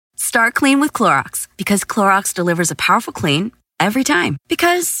Start clean with Clorox because Clorox delivers a powerful clean every time.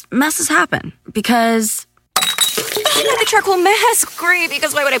 Because messes happen. Because I got a charcoal mask. Great,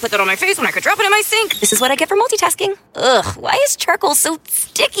 because why would I put that on my face when I could drop it in my sink? This is what I get for multitasking. Ugh, why is charcoal so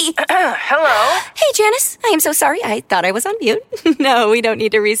sticky? Hello? Hey, Janice. I am so sorry. I thought I was on mute. No, we don't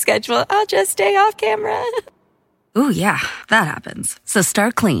need to reschedule. I'll just stay off camera. Ooh, yeah, that happens. So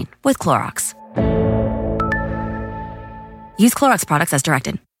start clean with Clorox. Use Clorox products as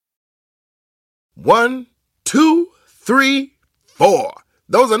directed. 1, 2, 3, 4.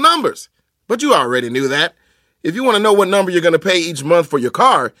 Those are numbers. But you already knew that. If you want to know what number you're going to pay each month for your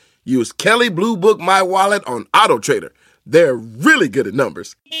car, use Kelley Blue Book My Wallet on AutoTrader. They're really good at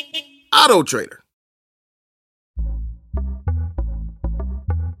numbers. AutoTrader.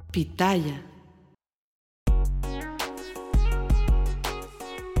 Pitaya.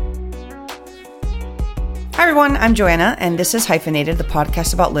 Hi everyone, I'm Joanna, and this is Hyphenated, the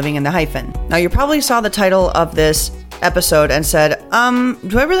podcast about living in the hyphen. Now, you probably saw the title of this episode and said,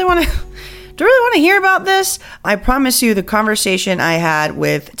 do I really want to hear about this? I promise you the conversation I had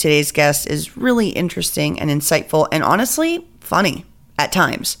with today's guest is really interesting and insightful and honestly funny at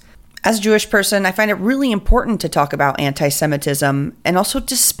times. As a Jewish person, I find it really important to talk about anti-Semitism and also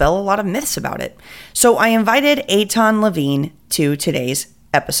dispel a lot of myths about it. So I invited Eitan Levine to today's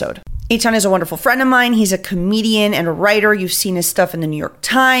episode. Eitan is a wonderful friend of mine. He's a comedian and a writer. You've seen his stuff in the New York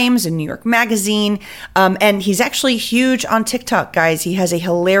Times and New York Magazine. And he's actually huge on TikTok, guys. He has a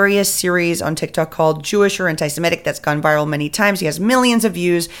hilarious series on TikTok called Jewish or Anti-Semitic that's gone viral many times. He has millions of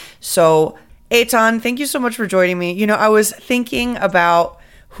views. So, Eitan, thank you so much for joining me. You know, I was thinking about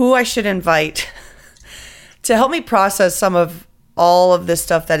who I should invite to help me process some of all of this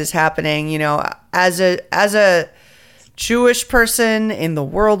stuff that is happening. You know, as a Jewish person in the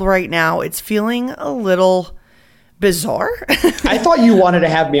world right now, it's feeling a little bizarre. I thought you wanted to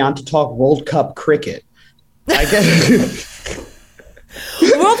have me on to talk World Cup cricket. I guess.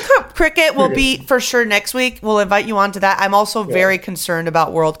 World Cup cricket will be for sure next week. We'll invite you on to that. I'm also very concerned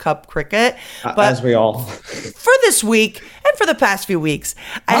about World Cup cricket. But as we all. For this week and for the past few weeks,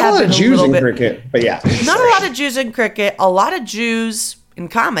 I have been a lot of Jews in cricket, but yeah. Not a lot of Jews in cricket, a lot of Jews in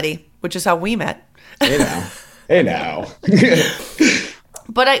comedy, which is how we met. Hey now.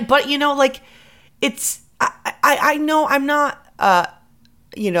 But you know, like, it's I know I'm not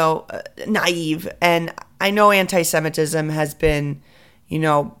naive, and I know anti-Semitism has been, you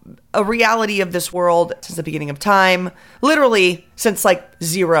know, a reality of this world since the beginning of time, literally since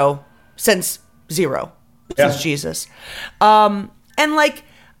zero, since Jesus. And like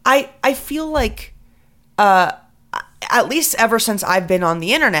I feel like at least ever since I've been on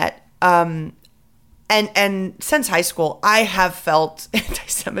the internet, and since high school, I have felt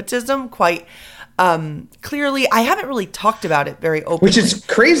anti-Semitism quite clearly. I haven't really talked about it very openly. Which is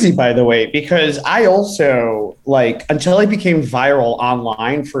crazy, by the way, because I also, until I became viral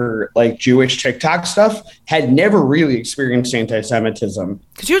online for, Jewish TikTok stuff, had never really experienced anti-Semitism.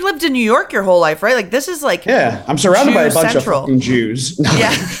 Because you lived in New York your whole life, right? This is Yeah, I'm surrounded by a bunch central. of fucking Jews.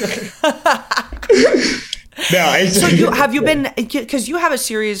 Yeah. No, so have you been, because you have a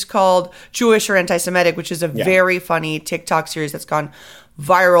series called Jewish or Anti-Semitic, which is a very funny TikTok series that's gone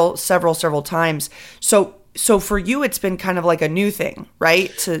viral several times. So for you, it's been kind of like a new thing,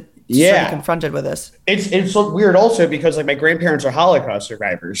 right? To sort of confronted with this. It's weird also because my grandparents are Holocaust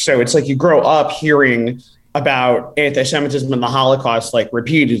survivors. So it's you grow up hearing about anti-Semitism and the Holocaust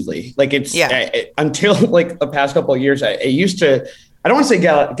repeatedly. Until the past couple of years, I used to, I don't want to say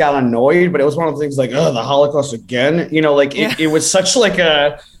got annoyed, but it was one of the things the Holocaust again. You know, it was such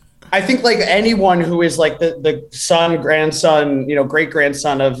I think anyone who is the son, grandson, great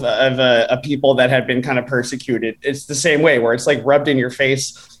grandson of a people that had been kind of persecuted, it's the same way where it's rubbed in your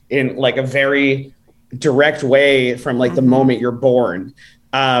face in a very direct way from the moment you're born.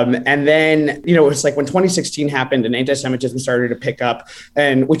 And then, it's when 2016 happened and anti-Semitism started to pick up,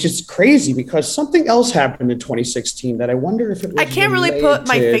 and which is crazy because something else happened in 2016. That I wonder if it was I can't really put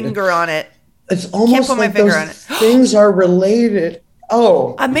my finger on it. It's almost things are related.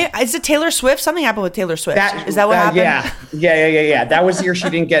 Oh, is it Taylor Swift? Something happened with Taylor Swift. Is that what happened? Yeah. That was the year she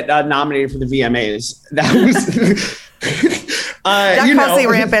didn't get nominated for the VMAs. That was that caused the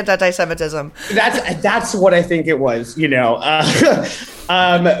rampant anti-Semitism. That's what I think it was. But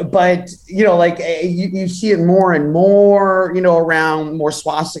you see it more and more. Around more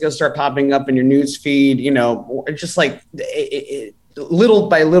swastikas start popping up in your news feed. Just little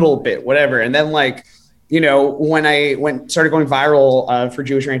by little bit, whatever, and then when I started going viral for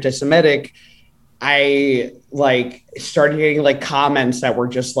Jewish or Anti-Semitic, I started getting comments that were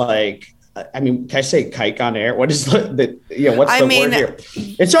just I mean, can I say kike on air? What is what's the word here?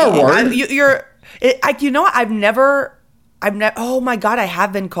 It's our word. I've never, oh my God, I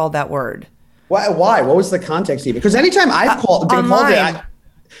have been called that word. Why? What was the context even? Because anytime I've been called it,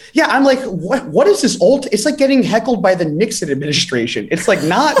 I'm like, what is this old? It's like getting heckled by the Nixon administration. It's like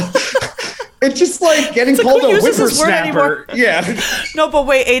not, it's just like getting called a whippersnapper. Yeah. No, but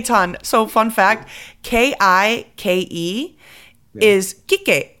wait, Eitan. So fun fact, Kike is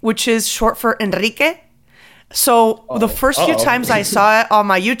Kike, which is short for Enrique. So the first few times I saw it on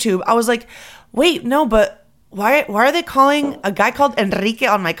my YouTube, I was like, wait, no, but why are they calling a guy called Enrique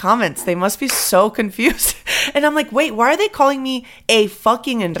on my comments? They must be so confused. And I'm like, wait, why are they calling me a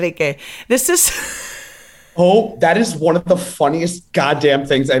fucking Enrique? This is... Oh, that is one of the funniest goddamn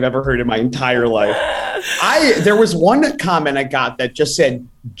things I've ever heard in my entire life. There was one comment I got that just said,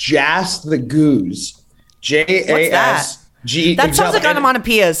 Jas the Goose. J-A-S-G. That sounds like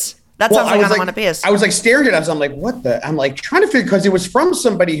onomatopoeias. That sounds like onomatopoeias. I was like staring at it. I'm like, what the? I'm like trying to figure, because it was from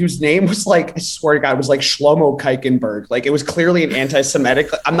somebody whose name was like, I swear to God, it was like Shlomo Kuichenberg. Like it was clearly an anti-Semitic.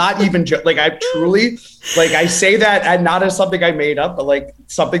 I'm not even like, I truly, like I say that and not as something I made up, but like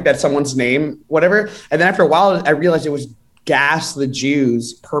something that someone's name, whatever. And then after a while, I realized it was Gas the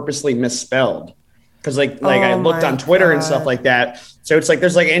Jews purposely misspelled. Because I looked on Twitter and stuff like that. So it's like,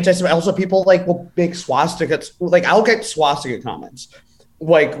 there's like anti-Semitic. Also people like will big swastikas. Like I'll get swastika comments.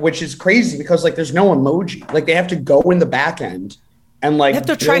 Like, which is crazy because like there's no emoji. Like they have to go in the back end and like you have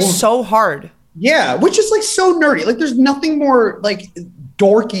to try so hard. Yeah, which is like so nerdy. Like there's nothing more like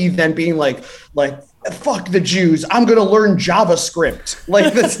dorky than being like fuck the Jews, I'm gonna learn JavaScript.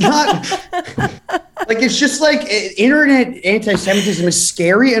 Like that's not like it's just like internet anti-Semitism is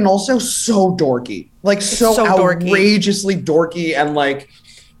scary and also so dorky. Like so outrageously dorky and like,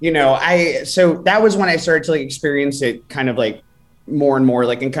 so that was when I started to like experience it kind of like more and more,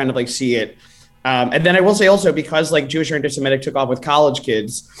 like, and kind of like see it. And then I will say also, because like Jewish or anti-Semitic took off with college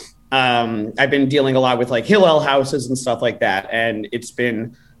kids, I've been dealing a lot with like Hillel houses and stuff like that. And it's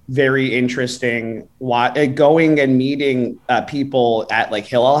been very interesting going and meeting people at like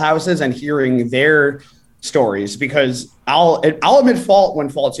Hillel houses and hearing their stories, because I'll admit fault when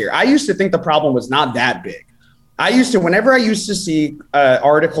fault's here. I used to think the problem was not that big. Whenever I used to see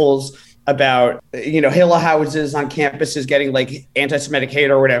articles about, Hillel houses on campuses getting like anti-Semitic hate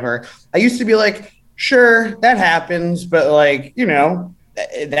or whatever, I used to be like, sure, that happens, but like,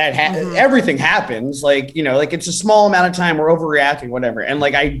 everything happens. Like, like it's a small amount of time, we're overreacting, whatever. And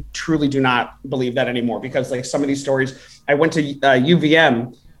like, I truly do not believe that anymore, because like some of these stories, I went to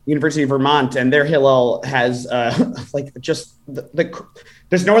UVM, University of Vermont, and their Hillel has like just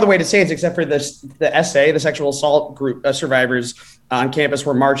there's no other way to say it except for the SA, the sexual assault group survivors on campus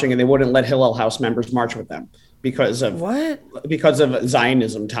were marching, and they wouldn't let Hillel House members march with them because of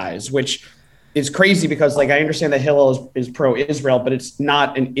Zionism ties, which is crazy because like I understand that Hillel is pro-Israel, but it's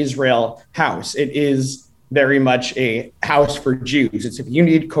not an Israel house. It is very much a house for Jews. It's if you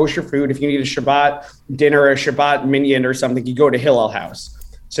need kosher food, if you need a Shabbat dinner, or a Shabbat minyan or something, you go to Hillel House.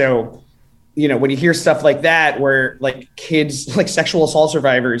 So, when you hear stuff like that, where like kids, like sexual assault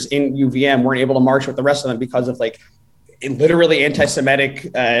survivors in UVM weren't able to march with the rest of them because of like literally anti-Semitic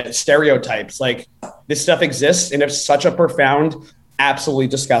stereotypes, like this stuff exists in such a profound, absolutely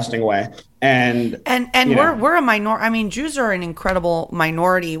disgusting way. And we're a minority. I mean, Jews are an incredible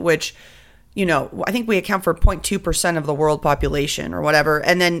minority, which, I think we account for 0.2% of the world population or whatever.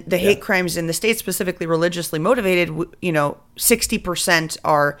 And then the hate crimes in the States, specifically religiously motivated, 60%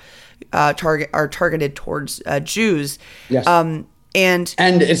 are targeted towards Jews. Yes. And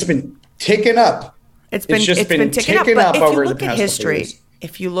it's been ticking up. It's been ticking up over the past history.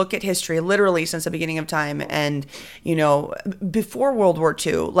 If you look at history, literally since the beginning of time, and before World War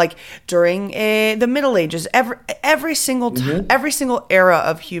II, like during the Middle Ages, every single time, every single era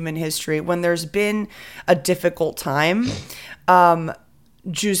of human history, when there's been a difficult time,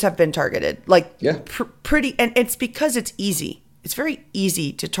 Jews have been targeted. Like pretty, and it's because it's easy. It's very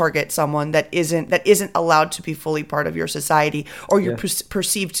easy to target someone that isn't allowed to be fully part of your society, or you're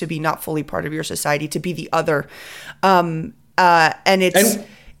perceived to be not fully part of your society, to be the other. And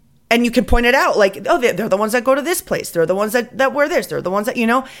you can point it out, like, oh, they're the ones that go to this place. They're the ones that wear this. They're the ones that,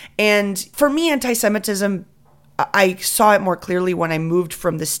 And for me, anti-Semitism, I saw it more clearly when I moved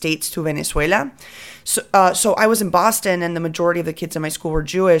from the States to Venezuela. So I was in Boston, and the majority of the kids in my school were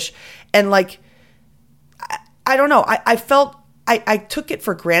Jewish. And like, I don't know. I felt I took it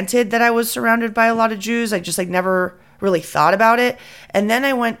for granted that I was surrounded by a lot of Jews. I just like never really thought about it. And then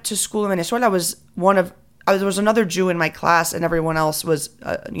I went to school in Venezuela. There was another Jew in my class, and everyone else was,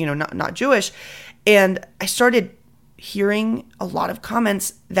 not Jewish. And I started hearing a lot of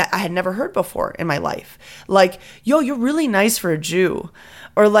comments that I had never heard before in my life. Like, yo, you're really nice for a Jew.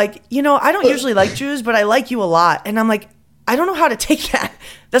 Or like, I don't usually like Jews, but I like you a lot. And I'm like, I don't know how to take that.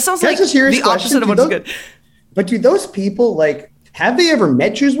 That sounds like the opposite of what's good. But do those people, like, have they ever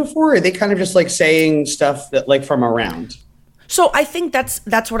met Jews before? Or are they kind of just like saying stuff that like from around? So I think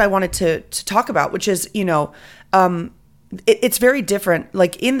that's what I wanted to talk about, which is, it's very different.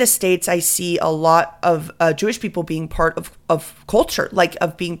 Like in the States, I see a lot of Jewish people being part of culture, like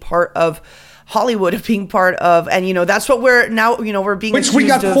of being part of Hollywood, of being part of, and that's what we're now, we're being, which we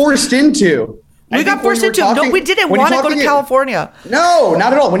got forced into. We got forced into. No, we didn't want to go to California. No,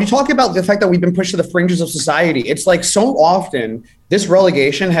 not at all. When you talk about the fact that we've been pushed to the fringes of society, it's like so often this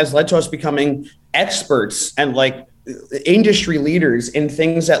relegation has led to us becoming experts and like industry leaders in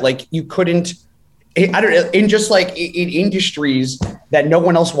things that like you couldn't, in just like in industries that no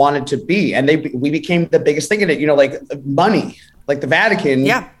one else wanted to be. And we became the biggest thing in it, like money. Like the Vatican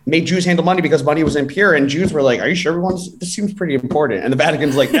made Jews handle money because money was impure, and Jews were like, "Are you sure this seems pretty important?" And the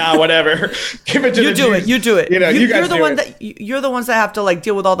Vatican's like, "Nah, whatever. Give it to the Jews. You do it. You guys do it. You're the ones that have to like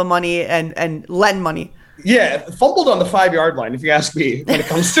deal with all the money and lend money." Yeah, fumbled on the 5-yard line, if you ask me, when it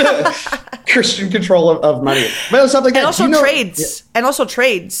comes to Christian control of money. But stuff like that. And also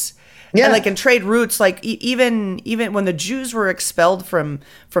trades. Yeah. And like in trade routes, like even when the Jews were expelled from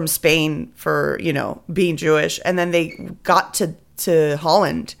Spain for, being Jewish, and then they got to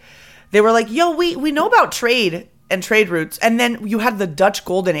Holland, they were like, yo, we know about trade and trade routes. And then you had the Dutch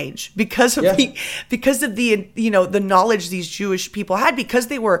Golden Age because of the knowledge these Jewish people had, because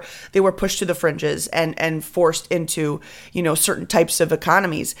they were pushed to the fringes and forced into, certain types of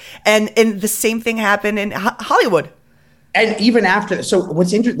economies. And the same thing happened in Hollywood. And even after, so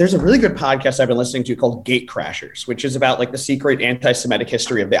what's interesting, there's a really good podcast I've been listening to called Gate Crashers, which is about like the secret anti-Semitic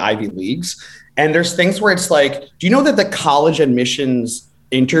history of the Ivy Leagues. And there's things where it's like, do you know that the college admissions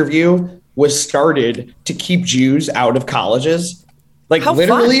interview was started to keep Jews out of colleges? Like How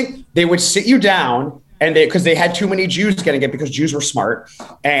literally, fun. They would sit you down, and because they had too many Jews getting it, because Jews were smart,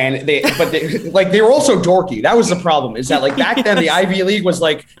 and they were also dorky. That was the problem. Is that like back then the Ivy League was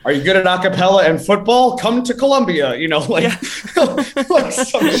like, are you good at acapella and football? Come to Columbia, like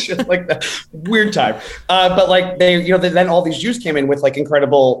some shit like that. Weird time. But like then all these Jews came in with like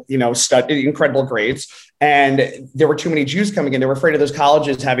incredible, incredible grades. And there were too many Jews coming in. They were afraid of those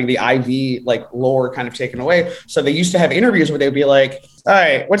colleges having the Ivy like lore kind of taken away. So they used to have interviews where they'd be like, all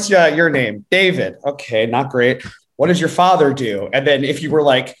right, what's your name? David. Okay, not great. What does your father do? And then if you were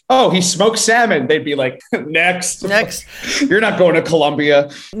like, oh, he smokes salmon, they'd be like, next. You're not going to Columbia.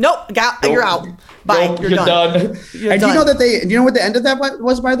 Nope, you're out. Bye. Nope, you're done. And do you know what the end of that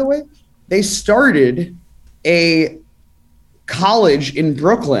was, by the way? They started a college in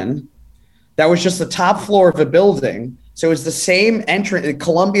Brooklyn that was just the top floor of a building. So it was the same entrance.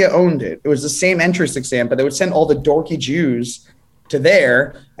 Columbia owned it. It was the same entrance exam, but they would send all the dorky Jews to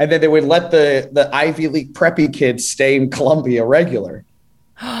there, and then they would let the Ivy League preppy kids stay in Columbia regular.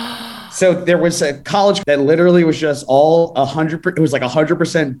 So there was a college that literally was just all 100%. It was like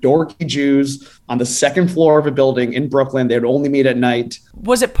 100% dorky Jews on the second floor of a building in Brooklyn. They would only meet at night.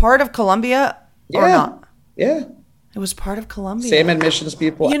 Was it part of Columbia or not? Yeah. It was part of Columbia. Same admissions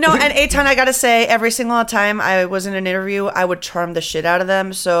people. And Eitan, I got to say, every single time I was in an interview, I would charm the shit out of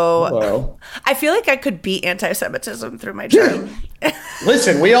them. So I feel like I could beat anti-Semitism through my charm.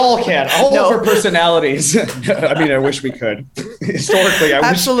 Listen, we all can. All of our personalities. I mean, I wish we could. Historically, I wish.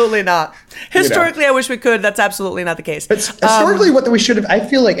 Absolutely not. Historically, I wish we could. That's absolutely not the case. But historically, what we should have, I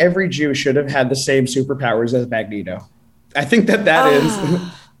feel like every Jew should have had the same superpowers as Magneto. I think that is...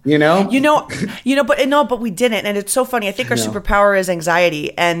 but we didn't. And it's so funny. I think our superpower is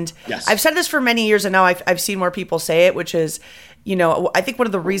anxiety. And I've said this for many years, and now I've seen more people say it, which is, I think one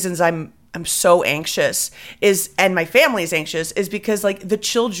of the reasons I'm so anxious and my family's anxious is because like the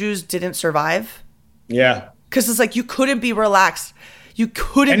chill Jews didn't survive. Yeah. Because it's like, you couldn't be relaxed. You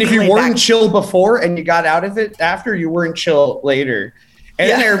couldn't. And if you weren't chill before and you got out of it after, you weren't chill later.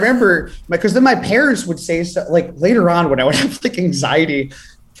 And then I remember, because then my parents would say stuff like later on when I would have like anxiety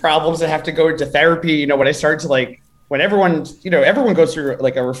problems and have to go into therapy, when I started to like, when everyone goes through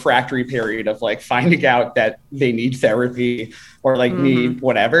like a refractory period of like finding out that they need therapy or like need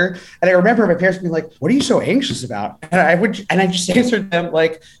whatever. And I remember my parents being like, what are you so anxious about? And I just answered them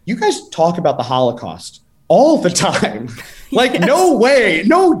like, you guys talk about the Holocaust all the time. Like, no way,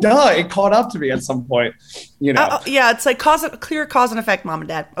 no duh. It caught up to me at some point, it's like clear cause and effect, mom and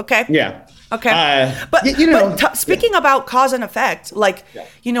dad. Okay. Yeah. Okay. Speaking about cause and effect, like,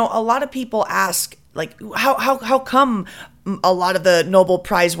 a lot of people ask, like how come a lot of the Nobel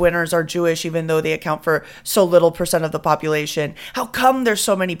Prize winners are Jewish, even though they account for so little percent of the population? How come there's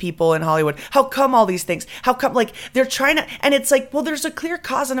so many people in Hollywood? How come all these things? How come, like, they're trying to, and it's like, well, there's a clear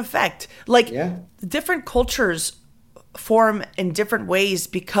cause and effect. Like, different cultures form in different ways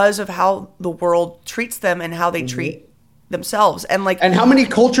because of how the world treats them and how they treat themselves. And how many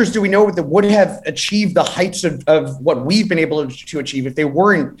cultures do we know that would have achieved the heights of what we've been able to achieve if they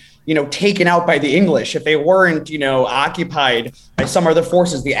weren't, taken out by the English, if they weren't, occupied by some other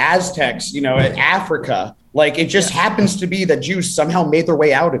forces, the Aztecs, Africa? Like, it just happens to be that Jews somehow made their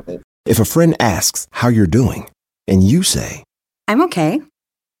way out of it. If a friend asks how you're doing and you say, I'm okay.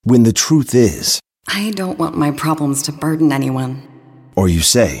 When the truth is, I don't want my problems to burden anyone. Or you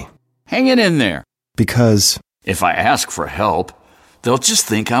say, hang it in there. Because if I ask for help, they'll just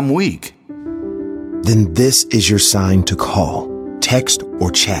think I'm weak. Then this is your sign to call, text, or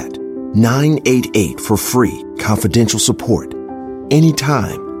chat 988 for free, confidential support.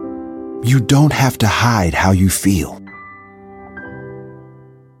 Anytime. You don't have to hide how you feel.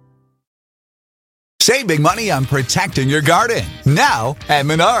 Save big money on protecting your garden. Now at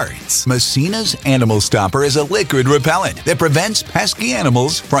Menards. Messina's Animal Stopper is a liquid repellent that prevents pesky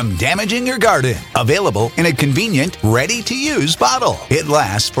animals from damaging your garden. Available in a convenient, ready-to-use bottle. It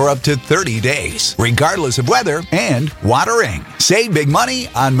lasts for up to 30 days, regardless of weather and watering. Save big money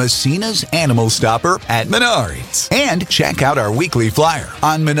on Messina's Animal Stopper at Menards. And check out our weekly flyer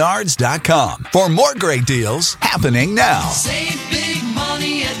on Menards.com for more great deals happening now. Save big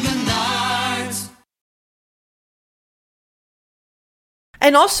money at Menards.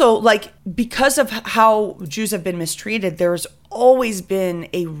 And also, like, because of how Jews have been mistreated, there's always been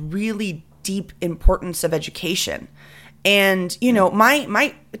a really deep importance of education. And,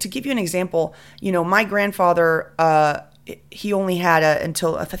 my to give you an example, my grandfather, he only had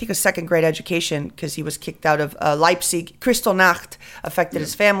until I think a second grade education because he was kicked out of Leipzig. Kristallnacht affected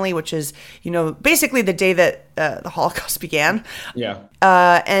his family, which is, basically the day that the Holocaust began. Yeah.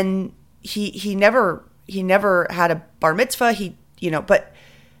 And he never had a bar mitzvah. But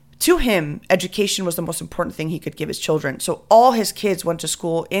to him, education was the most important thing he could give his children. So all his kids went to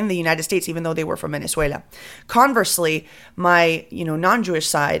school in the United States, even though they were from Venezuela. Conversely, my, non-Jewish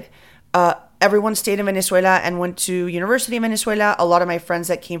side, everyone stayed in Venezuela and went to university in Venezuela. A lot of my friends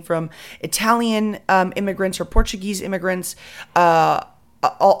that came from Italian immigrants or Portuguese immigrants,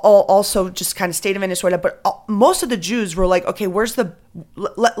 also just kind of stayed in Venezuela. But most of the Jews were like, okay,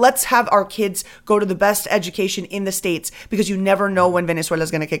 let's have our kids go to the best education in the States, because you never know when Venezuela is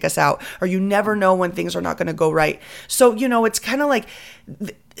going to kick us out, or you never know when things are not going to go right. So, it's kind of like,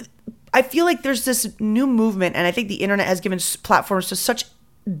 I feel like there's this new movement, and I think the internet has given platforms to such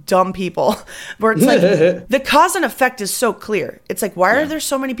dumb people where it's like the cause and effect is so clear. It's like, why are there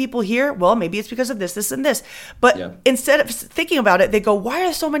so many people here? Well, maybe it's because of this and this. But instead of thinking about it, they go, why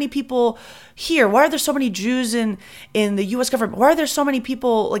are so many people here? Why are there so many Jews in the US government? Why are there so many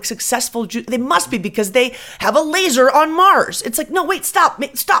people, like, successful Jews? They must be because they have a laser on Mars. It's like, no, wait, stop.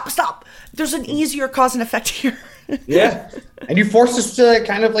 There's an easier cause and effect here. Yeah. And you force us to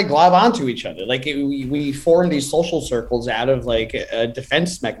kind of like glob onto each other. Like we form these social circles out of like a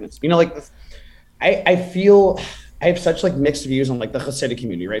defense mechanism. I feel I have such like mixed views on like the Hasidic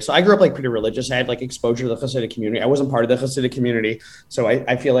community, right? So I grew up like pretty religious. I had like exposure to the Hasidic community. I wasn't part of the Hasidic community. So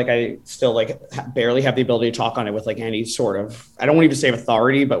I feel like I still like barely have the ability to talk on it with like any sort of, I don't want to even say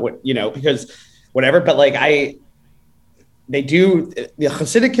authority, but because whatever, but like the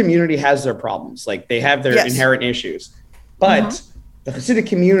Hasidic community has their problems. Like they have their inherent issues, but the Hasidic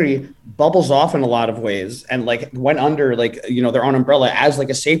community bubbles off in a lot of ways and like went under like, their own umbrella as like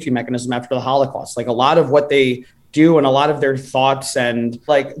a safety mechanism after the Holocaust. Like a lot of what they do and a lot of their thoughts and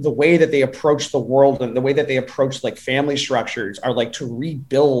like the way that they approach the world and the way that they approach like family structures are like to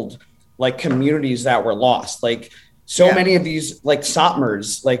rebuild like communities that were lost. Like, many of these like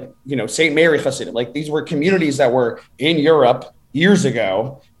Satmars, like, St. Mary Hasidim, like these were communities that were in Europe years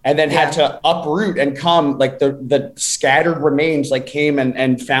ago and then had to uproot and come, like the scattered remains like came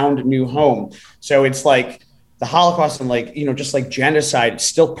and found a new home. So it's like the Holocaust and like, just like genocide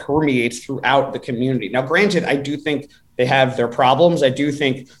still permeates throughout the community. Now, granted, I do think they have their problems. I do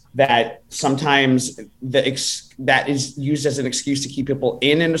think that sometimes that is used as an excuse to keep people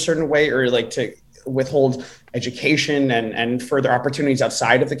in a certain way or like to withhold education and further opportunities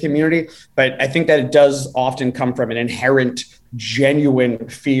outside of the community. But I think that it does often come from an inherent, genuine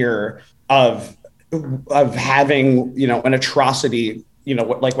fear of having, an atrocity,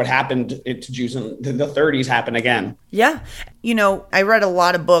 like what happened to Jews in the 30s happen again. Yeah. I read a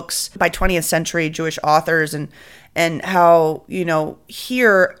lot of books by 20th century Jewish authors, and and how,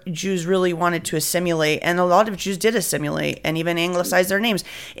 here Jews really wanted to assimilate, and a lot of Jews did assimilate and even anglicize their names.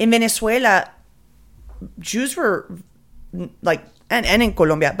 In Venezuela, Jews were like, and in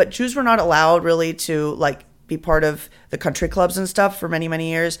Colombia, but Jews were not allowed really to like be part of the country clubs and stuff for many, many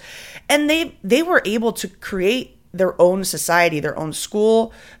years. And they were able to create their own society, their own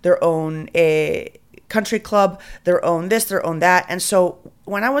school, their own country club, their own this, their own that. And so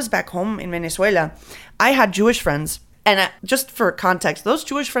when I was back home in Venezuela, I had Jewish friends. And just for context, those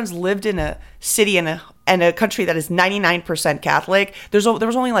Jewish friends lived in a city and a country that is 99% Catholic. There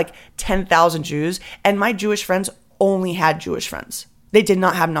was only like 10,000 Jews. And my Jewish friends only had Jewish friends. They did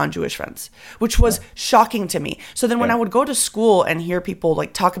not have non-Jewish friends, which was shocking to me. So then when I would go to school and hear people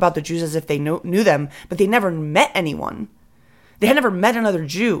like talk about the Jews as if they knew them, but they never met anyone. They had never met another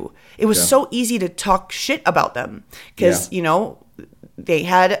Jew. It was so easy to talk shit about them because, they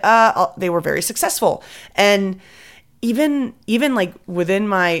were very successful. And even like within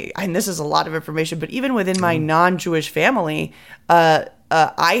my, and this is a lot of information, but even within my non-Jewish family,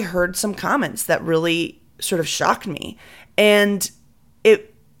 I heard some comments that really sort of shocked me. And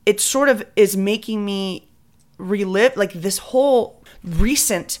it sort of is making me relive, like this whole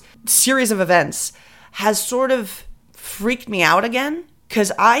recent series of events has sort of freaked me out again,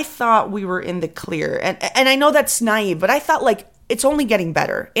 because I thought we were in the clear. And I know that's naive, but I thought like it's only getting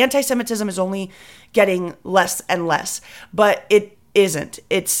better. Anti-Semitism is only getting less and less, but it isn't.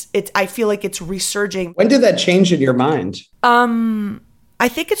 I feel like it's resurging. When did that change in your mind? I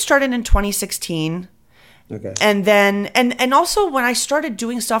think it started in 2016. Okay. And then, and also when I started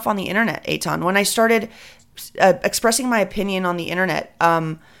doing stuff on the internet, Eitan, when I started expressing my opinion on the internet,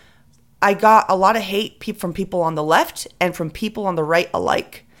 I got a lot of hate from people on the left and from people on the right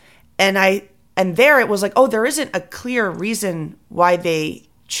alike. And there it was like, oh, there isn't a clear reason why they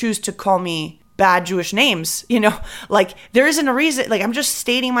choose to call me bad Jewish names, like there isn't a reason, like I'm just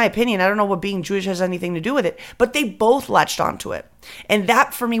stating my opinion. I don't know what being Jewish has anything to do with it, but they both latched onto it. And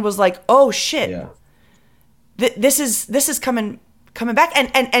that for me was like, oh shit. Yeah. This is coming back,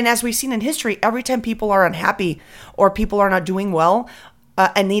 and as we've seen in history, every time people are unhappy or people are not doing well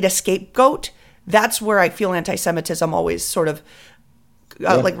and need a scapegoat, that's where I feel anti-Semitism always sort of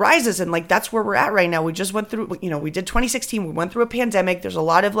like rises, and like that's where we're at right now. We just went through, we did 2016. We went through a pandemic. There's a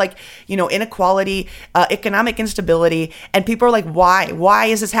lot of like inequality, economic instability, and people are like, why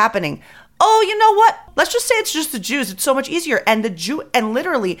is this happening? Oh, you know what? Let's just say it's just the Jews. It's so much easier. And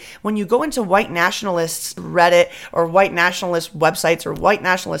literally, when you go into white nationalists Reddit or white nationalist websites or white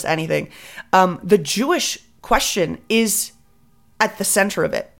nationalist anything, the Jewish question is at the center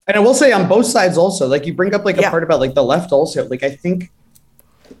of it. And I will say on both sides also, like you bring up like a part about like the left also, like I think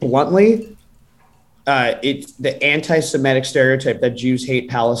bluntly, it's the anti-Semitic stereotype that Jews hate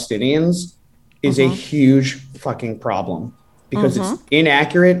Palestinians is a huge fucking problem. Because it's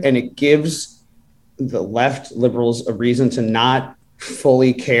inaccurate and it gives the left liberals a reason to not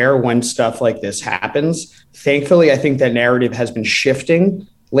fully care when stuff like this happens. Thankfully, I think that narrative has been shifting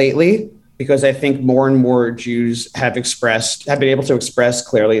lately because I think more and more Jews have been able to express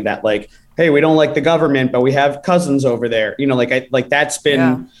clearly that like, hey, we don't like the government, but we have cousins over there. Like that's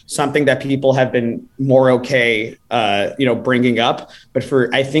been something that people have been more okay, bringing up. But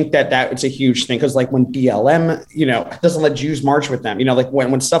I think that it's a huge thing because like when BLM, doesn't let Jews march with them, like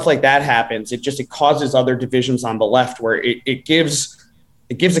when stuff like that happens, it causes other divisions on the left where it gives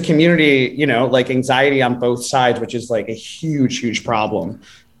a community, like anxiety on both sides, which is like a huge, huge problem.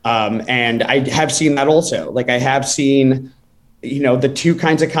 And I have seen that also. Like I have seen, the two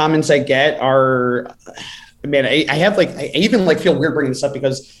kinds of comments I get are, man, I even like feel weird bringing this up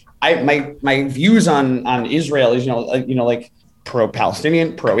because my views on Israel is, like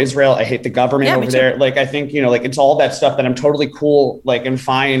pro-Palestinian, pro-Israel. I hate the government over there. Like, I think, like it's all that stuff that I'm totally cool, like, and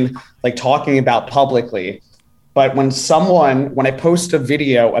fine, like talking about publicly. But when I post a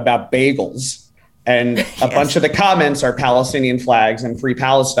video about bagels and a bunch of the comments are Palestinian flags and free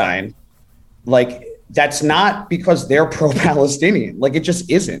Palestine, like, that's not because they're pro-Palestinian. Like, it just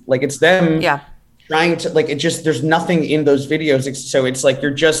isn't. Like, it's them trying to, like, there's nothing in those videos. So it's like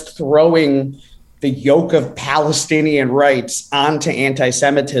you're just throwing the yoke of Palestinian rights onto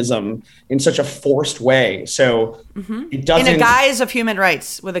anti-Semitism in such a forced way. So it doesn't... In a guise of human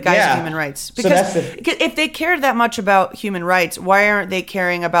rights, of human rights. Because if they cared that much about human rights, why aren't they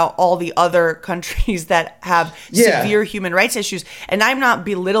caring about all the other countries that have severe human rights issues? And I'm not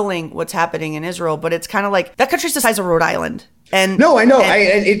belittling what's happening in Israel, but it's kind of like, that country's the size of Rhode Island. And no, I know.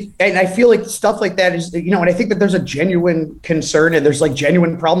 And I feel like stuff like that is, and I think that there's a genuine concern and there's like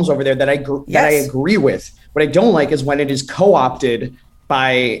genuine problems over there that I agree with. What I don't like is when it is co-opted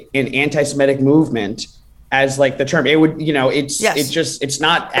by an anti-Semitic movement as like the term. It would, it's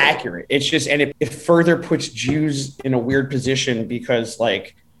not accurate. It's just, and it further puts Jews in a weird position because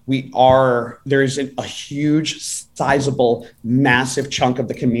like there's a huge, sizable, massive chunk of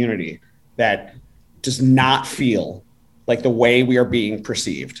the community that does not feel like the way we are being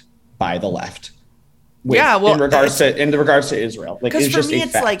perceived by the left. In regards to Israel, like it's just me,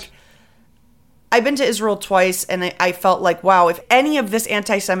 it's fact. Like I've been to Israel twice, and I felt like, wow, if any of this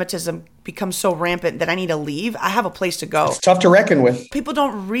anti-Semitism becomes so rampant that I need to leave, I have a place to go. It's tough to reckon with. People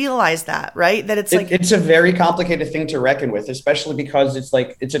don't realize that, right? That it's a very complicated thing to reckon with, especially because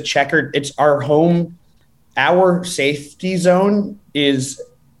it's a checkered. It's our home, our safety zone is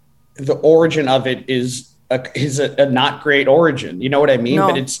the origin of it is a not great origin. You know what I mean? No.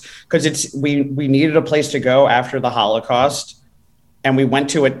 But it's because we needed a place to go after the Holocaust, and we went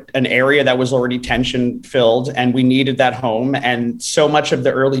to an area that was already tension filled, and we needed that home. And so much of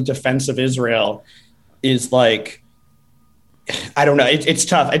the early defense of Israel is like, I don't know. It's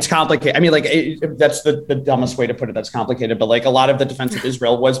tough. It's complicated. I mean, like that's the dumbest way to put it. That's complicated. But like a lot of the defense of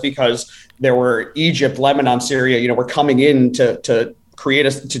Israel was because there were Egypt, Lebanon, Syria, were coming in to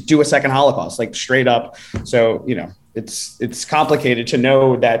do a second Holocaust, like straight up. So, it's complicated to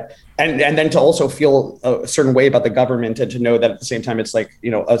know that, and then to also feel a certain way about the government, and to know that at the same time, it's like,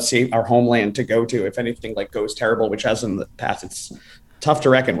 our homeland to go to if anything like goes terrible, which has in the past. It's tough to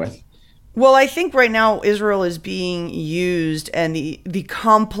reckon with. Well, I think right now Israel is being used, and the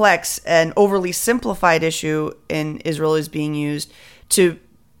complex and overly simplified issue in Israel is being used to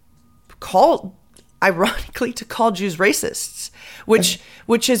call Jews racists,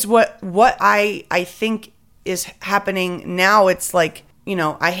 which is what I think is happening now. It's like,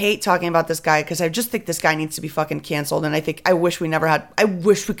 I hate talking about this guy because I just think this guy needs to be fucking canceled. And I wish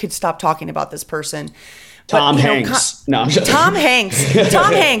we could stop talking about this person. Tom Hanks. No, I'm just Tom Hanks.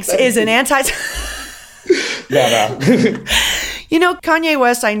 Tom Hanks is an anti. No. Kanye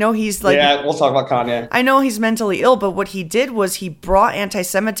West, I know he's like. Yeah, we'll talk about Kanye. I know he's mentally ill, but what he did was he brought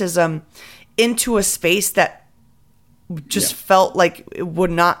anti-Semitism into a space that just felt like it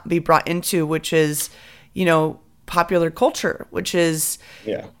would not be brought into, which is, popular culture, which is,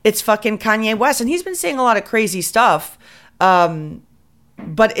 it's fucking Kanye West. And he's been saying a lot of crazy stuff.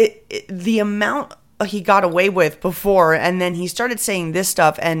 But the amount he got away with before, and then he started saying this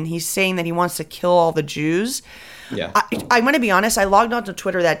stuff, and he's saying that he wants to kill all the Jews. Yeah. I'm going to be honest. I logged onto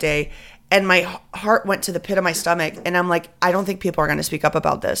Twitter that day, and my heart went to the pit of my stomach. And I'm like, I don't think people are going to speak up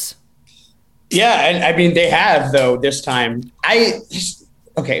about this. Yeah, and I mean, they have, though, this time.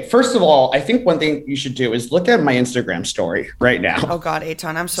 Okay, first of all, I think one thing you should do is look at my Instagram story right now. Oh, God,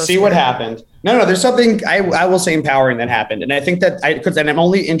 Eitan, I'm so See what happened. No, there's something I will say empowering that happened. And I think that and I'm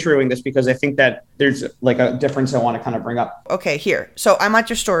only introing this because I think that there's like a difference I want to kind of bring up. Okay, here. So I'm at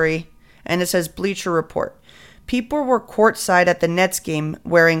your story, and it says Bleacher Report. People were courtside at the Nets game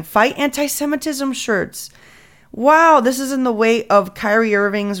wearing Fight Anti-Semitism shirts. Wow, this is in the wake of Kyrie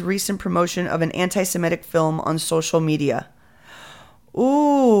Irving's recent promotion of an anti-Semitic film on social media.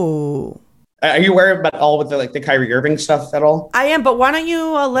 Ooh. Are you aware about all of the Kyrie Irving stuff at all? I am, but why don't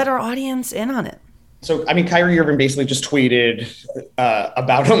you let our audience in on it? So, I mean, Kyrie Irving basically just tweeted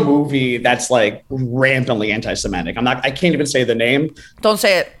about a movie that's like rampantly anti-Semitic. I can't even say the name. Don't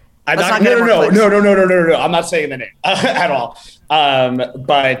say it. No. I'm not saying the name at all.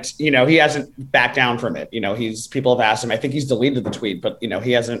 But he hasn't backed down from it. People have asked him. I think he's deleted the tweet, but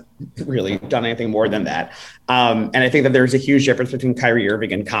he hasn't really done anything more than that. And I think that there's a huge difference between Kyrie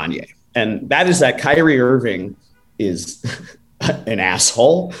Irving and Kanye, and that is that Kyrie Irving is an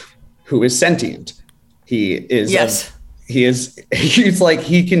asshole who is sentient. He is. Yes. He's like,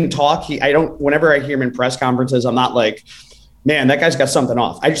 he can talk. Whenever I hear him in press conferences, I'm not like, man, that guy's got something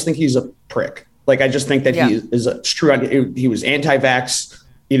off. I just think he's a prick. Like, I just think that he is true. He was anti-vax,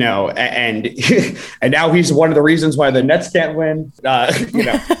 and and now he's one of the reasons why the Nets can't win.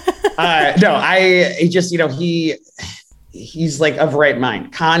 He's like of right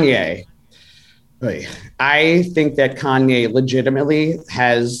mind. Kanye, I think that Kanye legitimately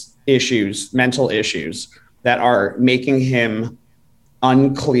has mental issues that are making him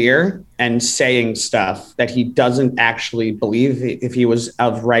unclear and saying stuff that he doesn't actually believe if he was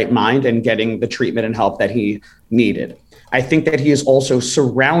of right mind and getting the treatment and help that he needed. I think that he is also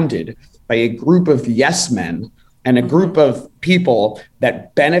surrounded by a group of yes men and a group of people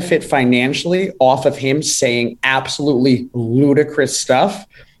that benefit financially off of him saying absolutely ludicrous stuff.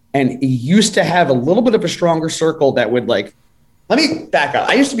 And he used to have a little bit of a stronger circle that would let me back up.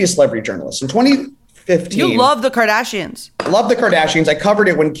 I used to be a celebrity journalist in 2015. You love the Kardashians. Love the Kardashians. I covered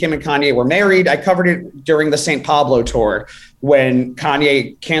it when Kim and Kanye were married. I covered it during the St. Pablo tour when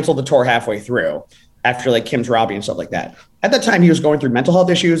Kanye canceled the tour halfway through. after like Kim's Robbie and stuff like that. At that time, he was going through mental health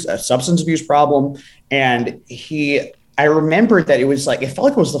issues, a substance abuse problem. And I remember that it felt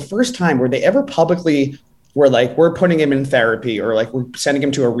like it was the first time where they ever publicly were like, we're putting him in therapy or like we're sending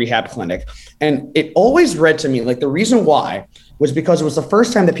him to a rehab clinic. And it always read to me like the reason why was because it was the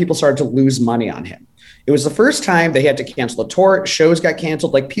first time that people started to lose money on him. It was the first time they had to cancel a tour, shows got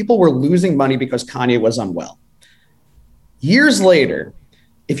canceled, like people were losing money because Kanye was unwell. Years later,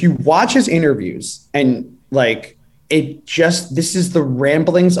 if you watch his interviews and like this is the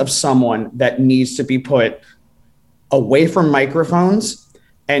ramblings of someone that needs to be put away from microphones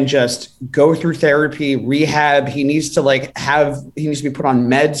and just go through therapy, rehab. He needs to be put on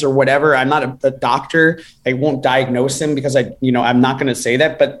meds or whatever. I'm not a doctor. I won't diagnose him because I'm not going to say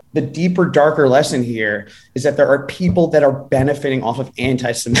that. But the deeper, darker lesson here is that there are people that are benefiting off of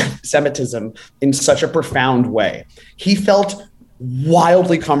anti-Semitism in such a profound way. He felt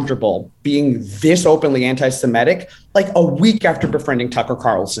wildly comfortable being this openly anti-Semitic, like a week after befriending Tucker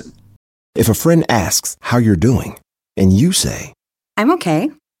Carlson. If a friend asks how you're doing and you say, I'm okay.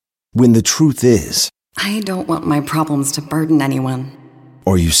 When the truth is, I don't want my problems to burden anyone.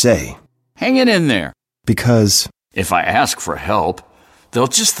 Or you say, hang it in there. Because if I ask for help, they'll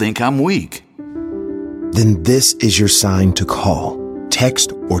just think I'm weak. Then this is your sign to call,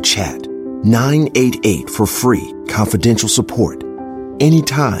 text, or chat 988 for free, confidential support.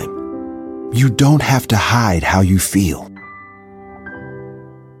 Anytime. You don't have to hide how you feel.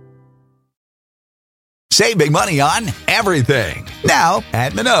 Save big money on everything. Now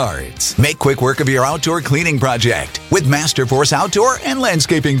at Menards. Make quick work of your outdoor cleaning project with Masterforce outdoor and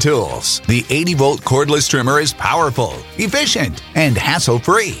landscaping tools. The 80-volt cordless trimmer is powerful, efficient, and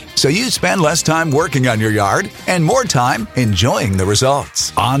hassle-free. So you spend less time working on your yard and more time enjoying the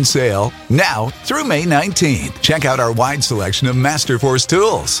results. On sale now through May 19th. Check out our wide selection of Masterforce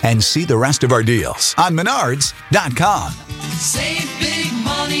tools and see the rest of our deals on Menards.com. Save big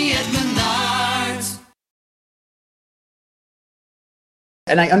money at Menards.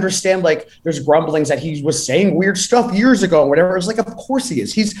 And I understand like there's grumblings that he was saying weird stuff years ago and whatever. It's like, of course he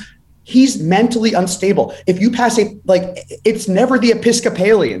is. He's mentally unstable. If you pass it's never the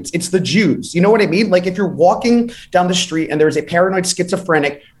Episcopalians, it's the Jews. You know what I mean? Like if you're walking down the street and there's a paranoid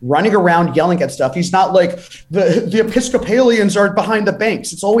schizophrenic running around yelling at stuff, he's not like the Episcopalians are behind the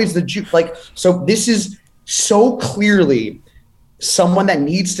banks. It's always the Jew. Like, so this is so clearly someone that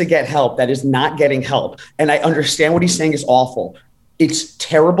needs to get help that is not getting help. And I understand what he's saying is awful. It's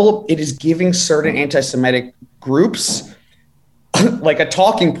terrible. It is giving certain anti-Semitic groups like a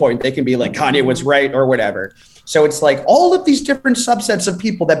talking point. They can be like, Kanye was right or whatever. So it's like all of these different subsets of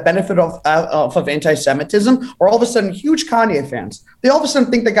people that benefit off of anti-Semitism are all of a sudden huge Kanye fans. They all of a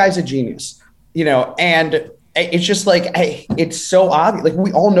sudden think the guy's a genius, and it's just like, it's so obvious. Like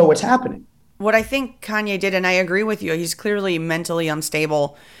we all know what's happening. What I think Kanye did, and I agree with you, he's clearly mentally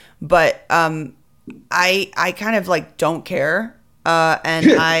unstable, but I kind of like don't care. And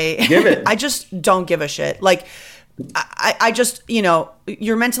I just don't give a shit. Like, I just,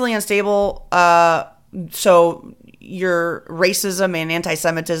 you're mentally unstable. So your racism and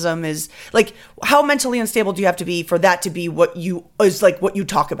anti-Semitism is like, how mentally unstable do you have to be for that to be what you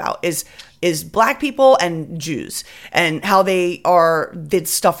talk about is black people and Jews and how they did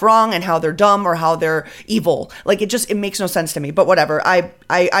stuff wrong and how they're dumb or how they're evil. Like it makes no sense to me, but whatever. I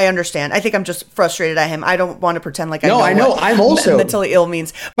understand. I think I'm just frustrated at him. I don't want to pretend like I know. I'm also mentally ill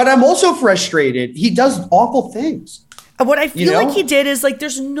means, but I'm also frustrated. He does awful things. What I feel like he did is like,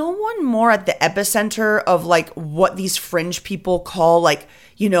 there's no one more at the epicenter of like what these fringe people call like,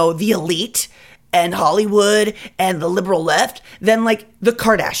 the elite and Hollywood and the liberal left than like the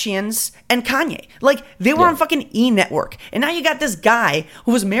Kardashians and Kanye. Like they were on fucking E! Network. And now you got this guy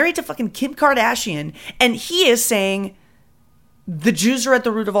who was married to fucking Kim Kardashian and he is saying the Jews are at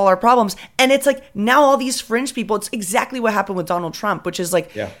the root of all our problems. And it's like now all these fringe people, it's exactly what happened with Donald Trump, which is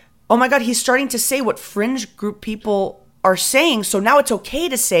like, oh my God, he's starting to say what fringe group people are saying. So now it's okay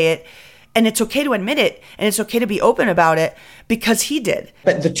to say it and it's okay to admit it and it's okay to be open about it because he did.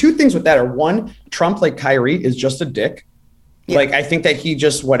 But the two things with that are one, Trump, like Kyrie, is just a dick. Yeah. Like I think that he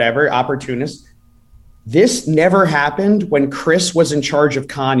just opportunist. This never happened when Chris was in charge of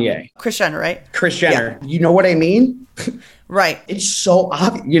Kanye. Kris Jenner, right? Kris Jenner. Yeah. You know what I mean? Right. It's so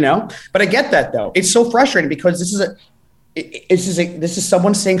obvious, but I get that though. It's so frustrating because this is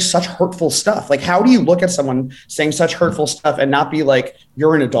someone saying such hurtful stuff. Like, how do you look at someone saying such hurtful stuff and not be like,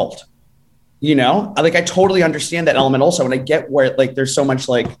 you're an adult? Like, I totally understand that element also. And I get where, like, there's so much,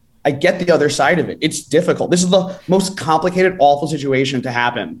 like, I get the other side of it. It's difficult. This is the most complicated, awful situation to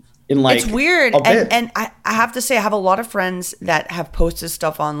happen in, like, it's weird. A bit. And I have to say, I have a lot of friends that have posted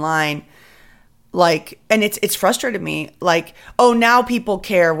stuff online Like, and it's frustrated me. Like, oh, now people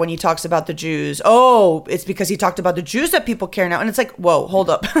care when he talks about the Jews. Oh, it's because he talked about the Jews that people care now. And it's like, whoa, hold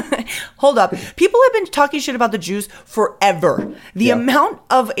up. Hold up. People have been talking shit about the Jews forever. The amount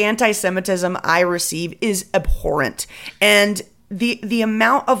of anti-Semitism I receive is abhorrent. And the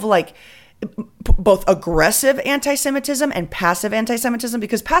amount of like both aggressive anti-Semitism and passive anti-Semitism,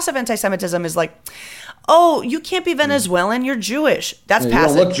 because passive anti-Semitism is like, oh, you can't be Venezuelan, you're Jewish. That's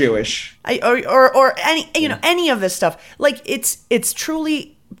passive. You don't look Jewish. Or any, any of this stuff. Like, it's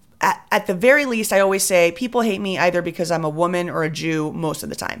truly, at the very least, I always say people hate me either because I'm a woman or a Jew most of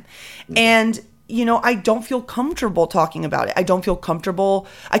the time. And, I don't feel comfortable talking about it. I don't feel comfortable.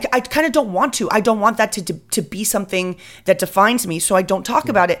 I kind of don't want to. I don't want that to be something that defines me, so I don't talk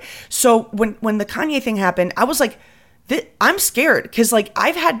about it. So when the Kanye thing happened, I was like, I'm scared, because like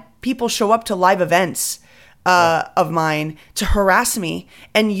I've had people show up to live events of mine to harass me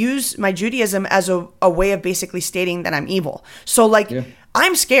and use my Judaism as a way of basically stating that I'm evil. So like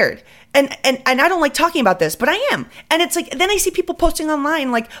I'm scared. And I don't like talking about this, but I am. And it's like, then I see people posting online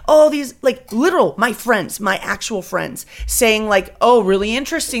like, oh, these like literal, my friends, my actual friends saying like, oh, really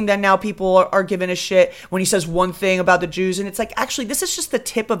interesting that now people are giving a shit when he says one thing about the Jews. And it's like, actually, this is just the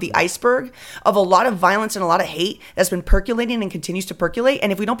tip of the iceberg of a lot of violence and a lot of hate that's been percolating and continues to percolate.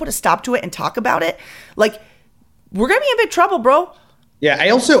 And if we don't put a stop to it and talk about it, like, we're going to be in big trouble, bro. Yeah,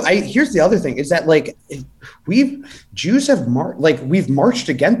 here's the other thing is that like Jews have we've marched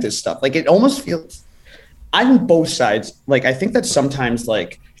against this stuff. Like, it almost feels on both sides. Like, I think that sometimes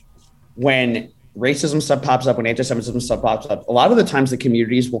like when racism stuff pops up, when anti-Semitism stuff pops up, a lot of the times the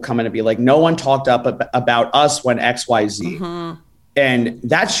communities will come in and be like, no one talked up about us when X, Y, Z. Mm-hmm. And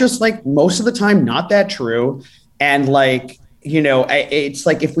that's just like most of the time not that true. And like, it's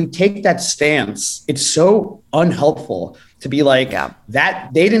like if we take that stance, it's so unhelpful to be like that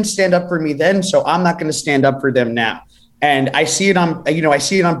they didn't stand up for me then, so I'm not going to stand up for them now. And I see it on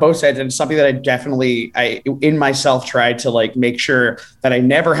both sides, and it's something that I in myself tried to like make sure that I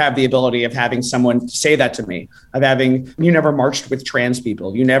never have the ability of having someone say that to me, of having, you never marched with trans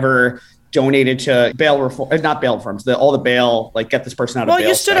people, you never donated to bail reform, not bail reforms, all the bail, like get this person out of bail. Well,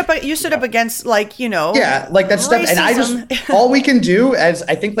 you stood up against like, like that stuff. And I just, all we can do as,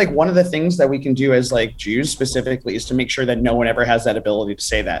 I think like one of the things that we can do as like Jews specifically is to make sure that no one ever has that ability to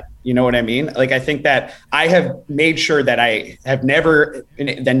say that. You know what I mean? Like, I think that I have made sure that I have never,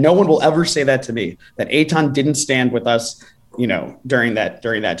 that no one will ever say that to me, that Eitan didn't stand with us, during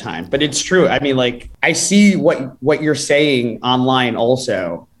that time. But it's true. I mean, like, I see what you're saying online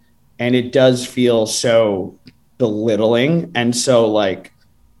also. And it does feel so belittling. And so like,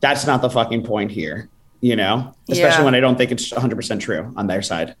 that's not the fucking point here, especially when I don't think it's 100% true on their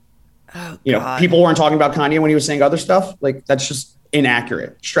side. Oh, people weren't talking about Kanye when he was saying other stuff. Like, that's just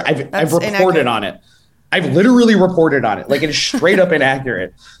inaccurate. I've reported on it. I've literally reported on it. Like, it is straight up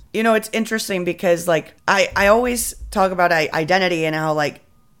inaccurate. It's interesting because like, I always talk about identity and how like,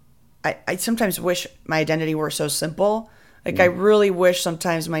 I sometimes wish my identity were so simple. Like, I really wish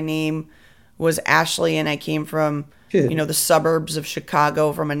sometimes my name was Ashley and I came from, the suburbs of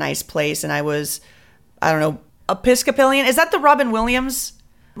Chicago, from a nice place. And I was, I don't know, Episcopalian. Is that the Robin Williams?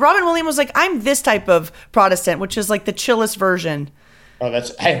 Robin Williams was like, I'm this type of Protestant, which is like the chillest version. Oh,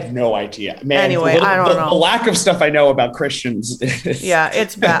 I have no idea. Man, anyway, I don't know. The lack of stuff I know about Christians. Yeah,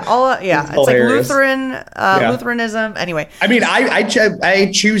 it's bad. It's like Lutheranism. Anyway. I mean, I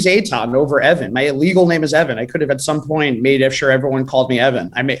choose Eitan over Evan. My legal name is Evan. I could have at some point made sure everyone called me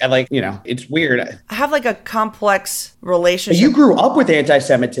Evan. It's weird. I have like a complex relationship. You grew up with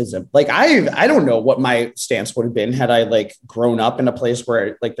anti-Semitism. Like, I don't know what my stance would have been had I like grown up in a place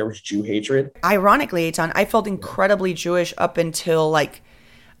where like there was Jew hatred. Ironically, Eitan, I felt incredibly Jewish up until like,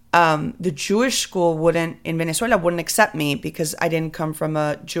 the Jewish school in Venezuela wouldn't accept me because I didn't come from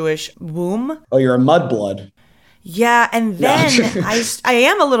a Jewish womb. Oh, you're a mudblood. Yeah, and then I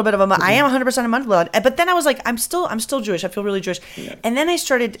am a little bit of I am 100% a mudblood. But then I was like, I'm still Jewish. I feel really Jewish. Yeah. And then I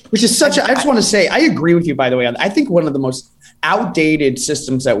started, which is I just want to say, I agree with you, by the way. I think one of the most outdated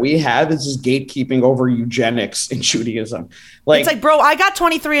systems that we have is this gatekeeping over eugenics in Judaism. Like, it's like, bro, I got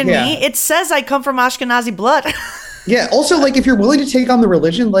 23andMe. It says I come from Ashkenazi blood. Yeah. Also, like, if you're willing to take on the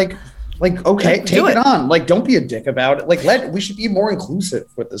religion, like okay, take it on. Like, don't be a dick about it. Like, we should be more inclusive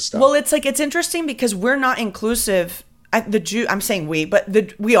with this stuff. Well, it's like, it's interesting because we're not inclusive. I'm saying we, but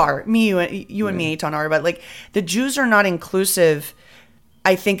we are. Me, you and me, Eitan, are. But like, the Jews are not inclusive,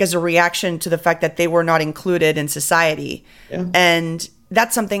 I think, as a reaction to the fact that they were not included in society. Yeah. And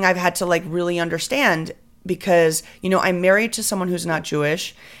that's something I've had to like really understand because, I'm married to someone who's not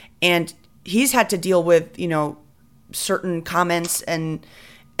Jewish, and he's had to deal with, certain comments and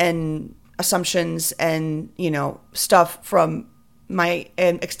assumptions and, stuff from my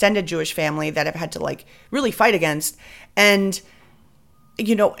extended Jewish family that I've had to like really fight against. And,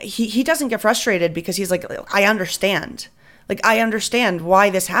 he doesn't get frustrated because he's like, I understand. Like, I understand why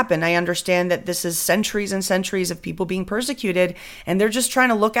this happened. I understand that this is centuries and centuries of people being persecuted, and they're just trying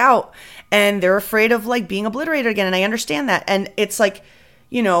to look out, and they're afraid of like being obliterated again. And I understand that. And it's like,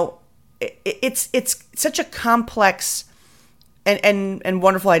 it's such a complex and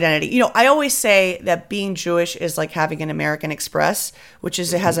wonderful identity. I always say that being Jewish is like having an American Express, which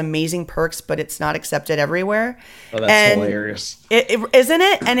is, it has amazing perks, but it's not accepted everywhere. Oh, that's hilarious. Isn't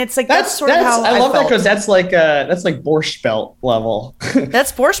it? And it's like, that's sort of how I love felt. that, because that's like Borscht Belt level.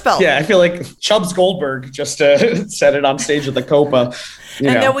 That's Borscht Belt. Yeah, I feel like Chubbs Goldberg just said it on stage at the Copa.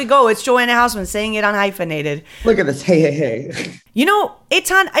 There we go. It's Joanna Hausman saying it on Hyphenated. Look at this. Hey.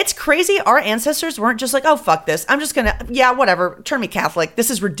 Eitan, it's crazy. Our ancestors weren't just like, oh, fuck this. I'm just going to, whatever. Turn me Catholic. This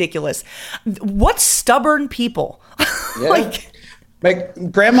is ridiculous. What stubborn people. Yeah. My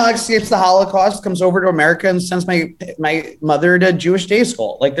grandma escapes the Holocaust, comes over to America, and sends my mother to Jewish day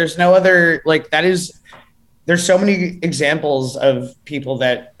school. Like, there's no other, like, there's so many examples of people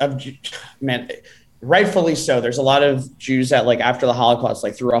that, rightfully so. There's a lot of Jews that, like, after the Holocaust,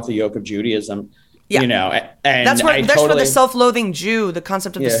 like, threw off the yoke of Judaism. Yeah. And that's where the self-loathing Jew, the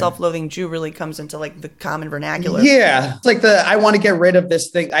concept of the self-loathing Jew really comes into like the common vernacular. Yeah. It's like I want to get rid of this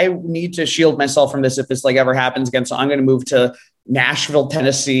thing. I need to shield myself from this if this like ever happens again. So I'm going to move to Nashville,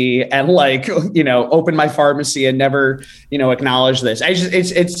 Tennessee, and like, open my pharmacy and never, acknowledge this.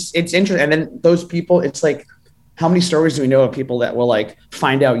 It's interesting. And then those people, it's like, how many stories do we know of people that will like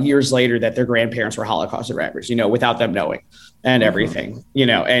find out years later that their grandparents were Holocaust survivors, without them knowing and everything,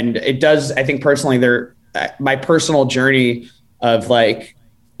 and it does, I think personally my personal journey of like,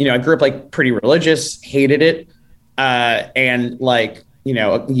 I grew up like pretty religious, hated it. And like,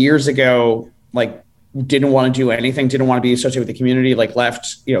 years ago, like didn't want to do anything, didn't want to be associated with the community, like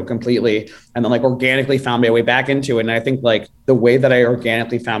left, completely. And then like organically found my way back into it. And I think like the way that I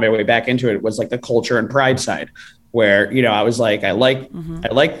organically found my way back into it was like the culture and pride side where, I was like, I like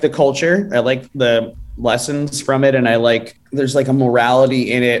the culture. I like the lessons from it. And there's like a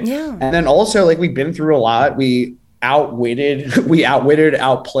morality in it. Yeah. And then also like, we've been through a lot. We outwitted,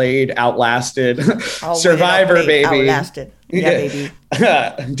 outplayed, outlasted Survivor, baby. Outlasted. Yeah, baby.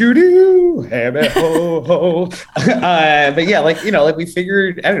 Doo-doo, ho, ho. But yeah, like, like we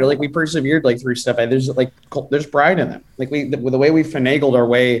figured, I don't know, like we persevered like through stuff. There's pride in them. Like the way we finagled our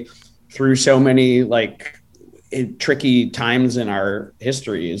way through so many like tricky times in our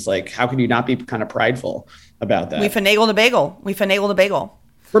history is like, how can you not be kind of prideful about that? We finagled a bagel. We're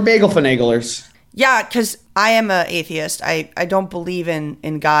bagel finaglers. Yeah, because I am an atheist. I don't believe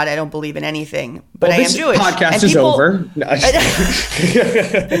in God. I don't believe in anything. But I am Jewish. This podcast is over.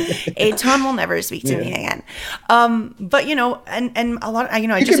 Eitan will never speak to me again. But and a lot. You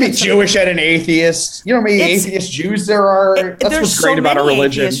can be Jewish and an atheist. You know how many atheist Jews there are. That's what's great about a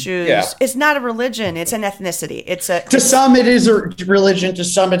religion. Yeah. It's not a religion. It's an ethnicity. To some it is a religion. To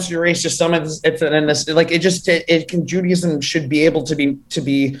some it's a race. To some it's an ethnicity. Like Judaism should be able to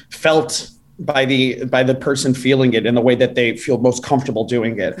be felt by the person feeling it in the way that they feel most comfortable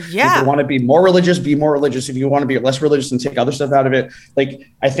doing it. Yeah. If you want to be more religious, be more religious. If you want to be less religious and take other stuff out of it. Like,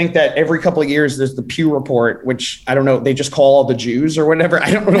 I think that every couple of years there's the Pew Report, which I don't know, they just call all the Jews or whatever. I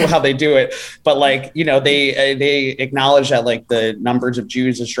don't know how they do it, but like, they acknowledge that like the numbers of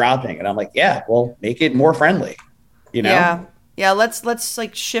Jews is dropping. And I'm like, yeah, well, make it more friendly, Yeah, let's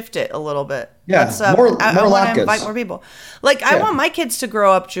like shift it a little bit. Yeah, I want to invite more people. Like, I want my kids to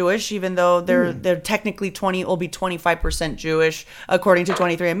grow up Jewish, even though they're technically 25% Jewish according to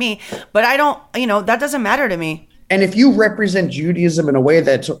 23andMe. But I don't, that doesn't matter to me. And if you represent Judaism in a way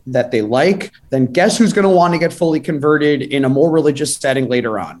that they like, then guess who's going to want to get fully converted in a more religious setting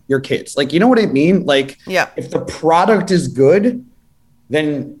later on? Your kids. Like, you know what I mean? Like, if the product is good,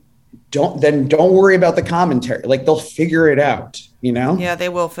 then don't worry about the commentary. Like, they'll figure it out, Yeah, they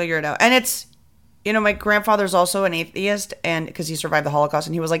will figure it out. And it's, my grandfather's also an atheist, and because he survived the Holocaust,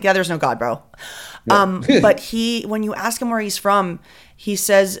 and he was like, yeah, there's no God, bro. Yeah. But when you ask him where he's from, he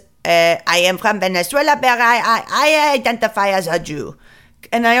says, I am from Venezuela, but I identify as a Jew.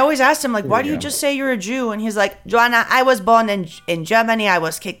 And I always asked him, like, why do you just say you're a Jew? And he's like, Joanna, I was born in Germany. I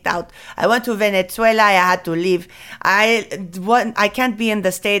was kicked out. I went to Venezuela. I had to leave. I can't be in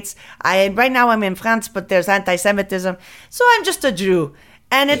the States. Right now I'm in France, but there's anti-Semitism. So I'm just a Jew.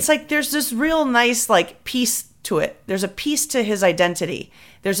 And it's like, there's this real nice, like, piece to it. There's a piece to his identity.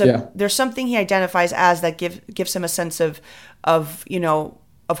 There's something he identifies as that gives him a sense of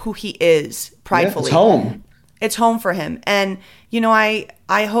who he is pridefully. It's home. It's home for him. And,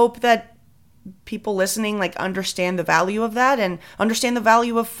 I hope that people listening like understand the value of that and understand the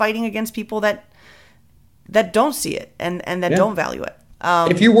value of fighting against people that don't see it and that don't value it.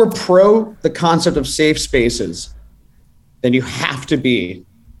 If you were pro the concept of safe spaces, then you have to be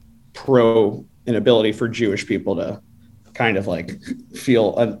pro an ability for Jewish people to kind of like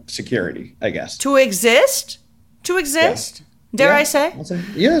feel a security, I guess. To exist? Yeah. Dare I say?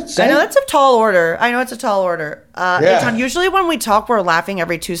 Yeah. I know that's a tall order. Eitan, usually when we talk, we're laughing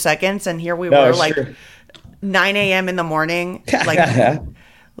every 2 seconds, and here we were like true. 9 a.m. in the morning, like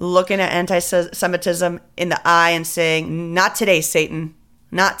looking at anti-Semitism in the eye and saying, "Not today, Satan.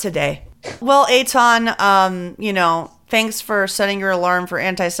 Not today." Well, Eitan, thanks for setting your alarm for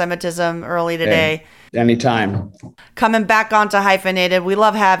anti-Semitism early today. Anytime. Coming back onto Hyphenated. We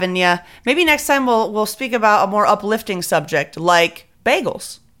love having you. Maybe next time we'll speak about a more uplifting subject like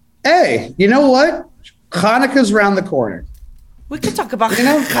bagels. Hey, you know what? Hanukkah's around the corner. We could talk about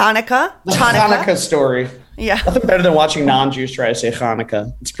Hanukkah. The Hanukkah story. Yeah. Nothing better than watching non-Jews try to say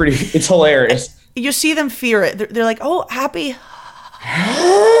Hanukkah. It's hilarious. You see them fear it. They're like, oh, happy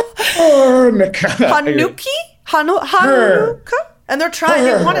Hanukkah. Hanukkah? And they're trying.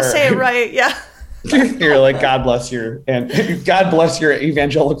 They want to say it right. Yeah. You're like, God bless your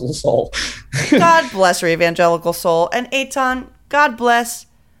evangelical soul. God bless your evangelical soul. And Eitan, God bless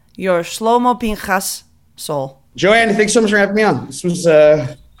your Shlomo Pinchas soul. Joanne, thanks so much for having me on. This was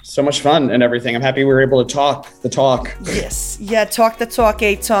so much fun and everything. I'm happy we were able to talk the talk. Yes. Yeah, talk the talk,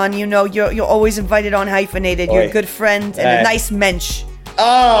 Eitan. You're always invited on Hyphenated. You're a good friend and a nice mensch.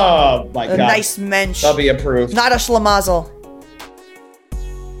 Oh, my God. A nice mensch. I'll be approved. Not a schlemazel.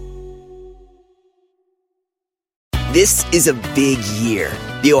 This is a big year.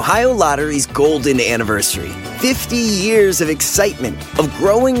 The Ohio Lottery's golden anniversary. 50 years of excitement, of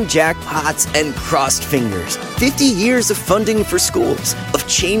growing jackpots and crossed fingers. 50 years of funding for schools, of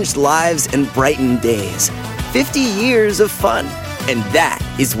changed lives and brightened days. 50 years of fun, and that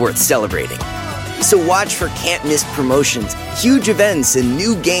is worth celebrating. So watch for can't-miss promotions, huge events, and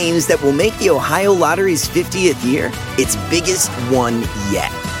new games that will make the Ohio Lottery's 50th year its biggest one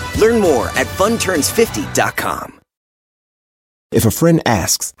yet. Learn more at funturns50.com. If a friend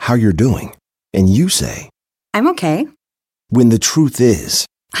asks how you're doing, and you say, I'm okay. When the truth is,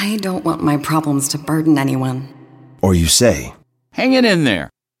 I don't want my problems to burden anyone. Or you say, hang it in there.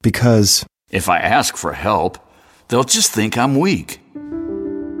 Because if I ask for help, they'll just think I'm weak.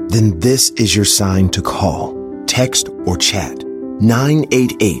 Then this is your sign to call, text, or chat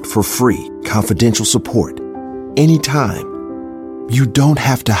 988 for free, confidential support. Anytime. You don't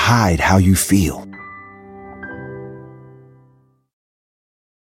have to hide how you feel.